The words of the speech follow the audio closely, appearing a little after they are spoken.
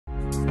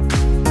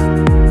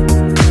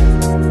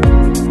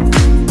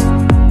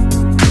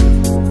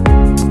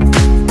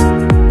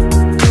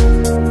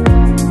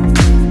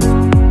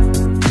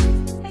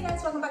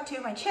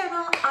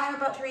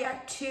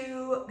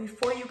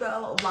Before You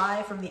Go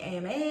live from the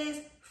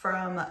AMAs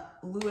from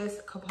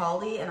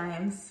Capaldi, and I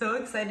am so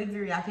excited to be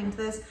reacting to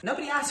this.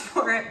 Nobody asked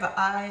for it, but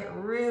I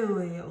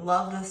really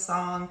love this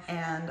song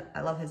and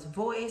I love his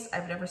voice.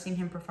 I've never seen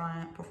him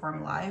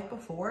perform live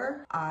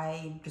before.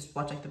 I just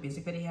watched like the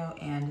music video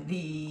and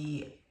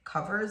the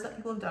covers that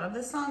people have done of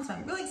this song, so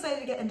I'm really excited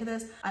to get into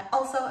this. I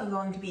also am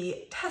going to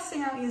be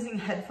testing out using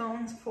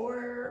headphones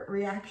for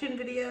reaction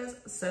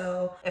videos,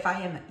 so if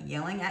I am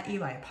yelling at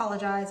you, I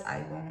apologize.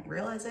 I won't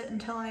realize it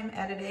until I'm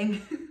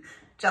editing.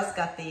 Just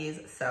got these,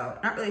 so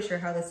not really sure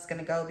how this is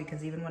gonna go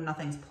because even when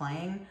nothing's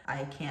playing,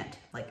 I can't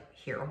like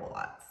hear a whole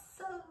lot.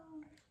 So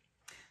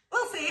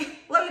we'll see.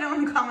 Let me know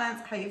in the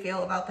comments how you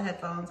feel about the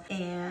headphones,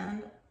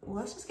 and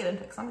let's just get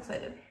into it because I'm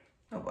excited.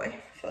 Oh boy,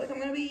 I feel like I'm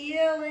gonna be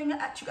yelling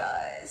at you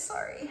guys,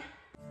 sorry.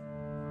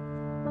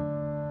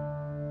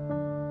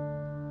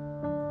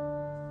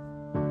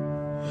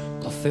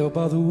 I fell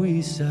by the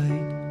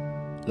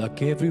wayside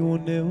like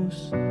everyone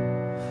else.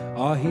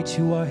 I hate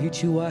you, I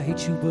hate you, I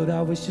hate you, but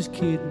I was just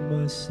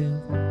kidding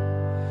myself.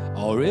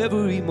 Or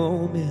every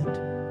moment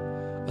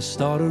I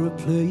started a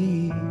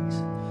place,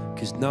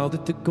 'cause now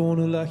that they're gone,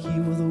 all I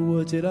hear were the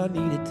words that I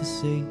needed to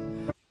say.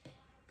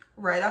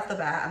 Right off the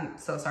bat, I'm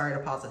so sorry to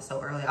pause it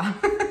so early on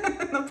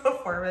in the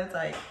performance.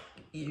 I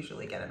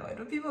usually get annoyed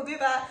when people do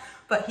that,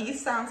 but he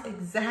sounds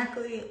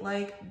exactly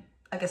like,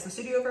 I guess, the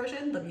studio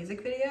version, the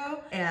music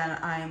video, and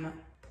I'm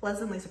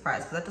pleasantly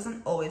surprised because that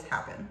doesn't always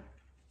happen.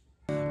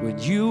 When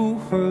you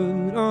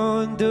hurt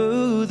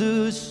under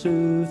the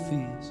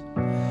surface,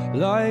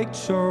 like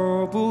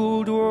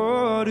troubled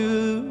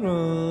water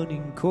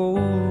running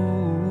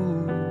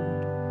cold.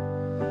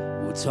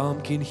 Well,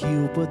 time can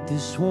heal, but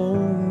this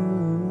won't.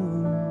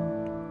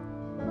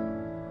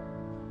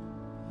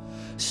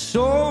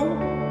 So,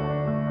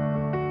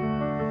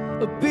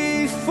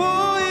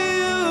 before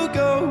you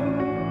go,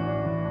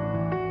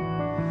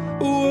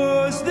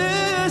 was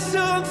there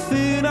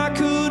something I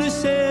could have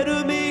said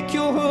to make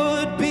your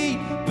heart beat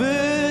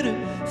better?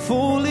 If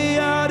only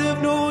I'd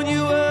have known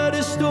you had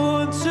a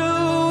storm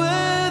to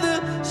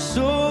weather.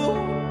 So,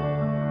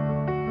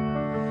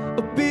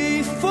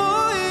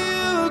 before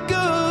you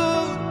go,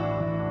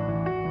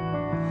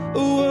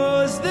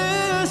 was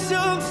there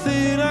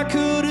something I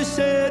could have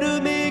said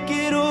to make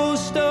it all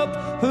stop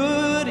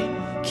hurting?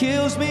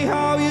 Kills me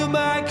how your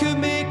mind could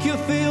make you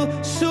feel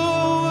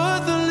so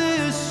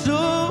worthless.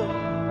 So,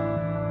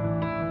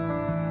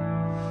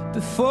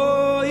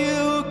 before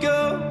you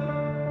go.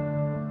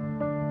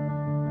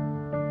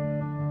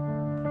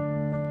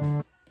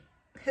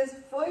 His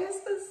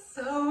voice is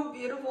so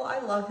beautiful. I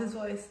love his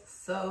voice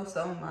so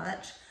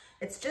much.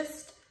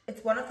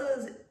 It's one of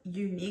those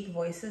unique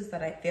voices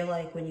that I feel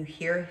like when you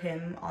hear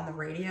him on the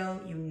radio,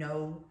 you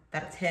know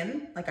that it's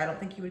him. Like, I don't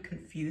think you would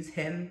confuse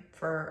him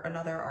for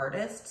another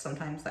artist.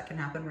 Sometimes that can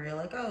happen where you're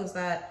like, oh, is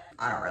that,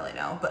 I don't really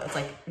know, but it's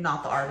like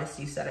not the artist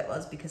you said it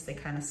was because they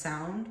kind of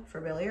sound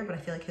familiar, but I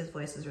feel like his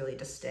voice is really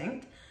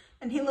distinct.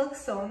 And he looks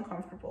so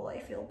uncomfortable. I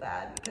feel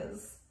bad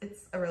because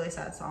it's a really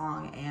sad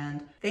song,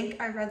 and I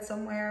think I read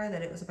somewhere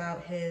that it was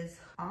about his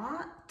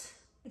aunt,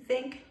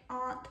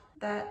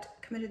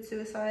 that committed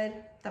suicide.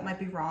 That might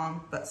be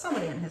wrong, but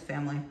somebody in his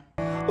family.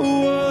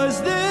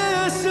 Was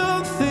there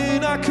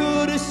something I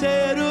could have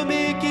said to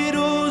make it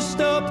all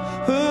stop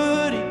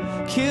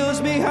hurting?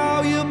 Kills me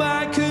how your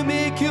mind could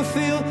make you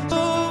feel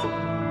so.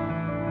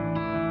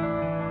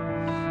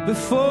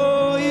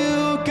 Before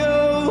you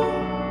go,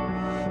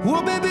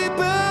 would we be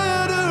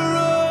better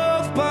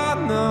off by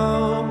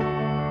now?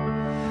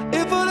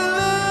 If I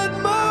let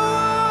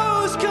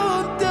my walls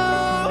come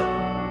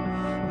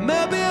down,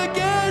 maybe I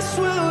guess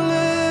we'll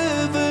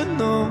live and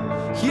know.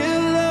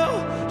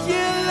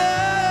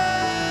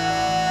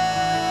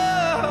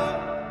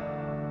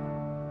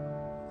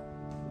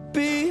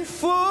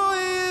 Before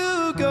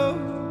you go,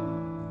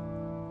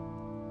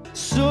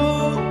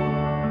 so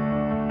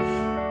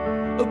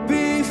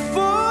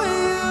before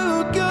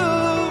you go,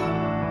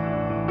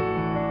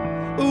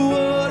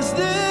 was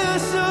there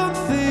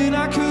something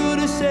I could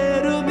have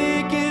said to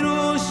make it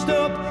all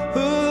stop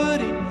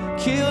hurting?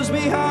 Kills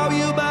me how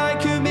your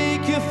mind can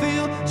make you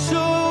feel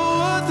so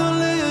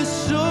worthless.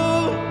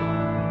 So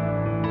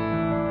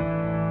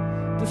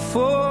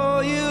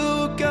before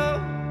you go.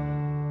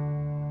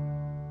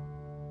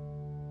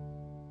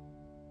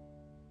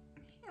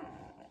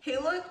 He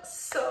looked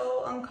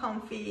so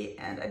uncomfy,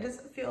 and I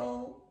just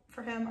feel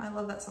for him. I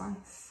love that song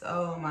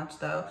so much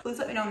though. Please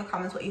let me know in the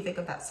comments what you think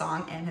of that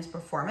song and his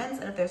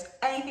performance, and if there's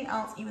anything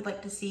else you would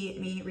like to see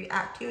me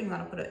react to and you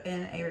want to put it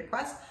in a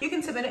request, you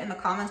can submit it in the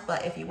comments.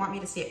 But if you want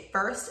me to see it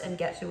first and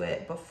get to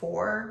it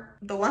before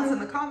the ones in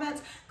the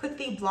comments, click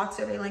the block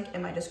survey link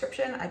in my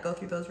description. I go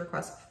through those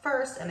requests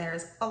first, and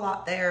there's a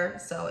lot there,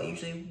 so it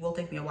usually will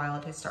take me a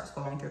while to start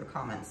scrolling through the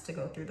comments to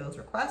go through those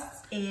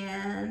requests.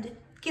 And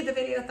Give the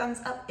video a thumbs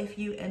up if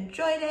you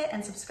enjoyed it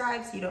and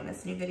subscribe so you don't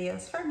miss new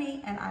videos from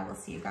me, and I will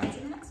see you guys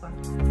in the next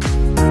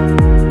one.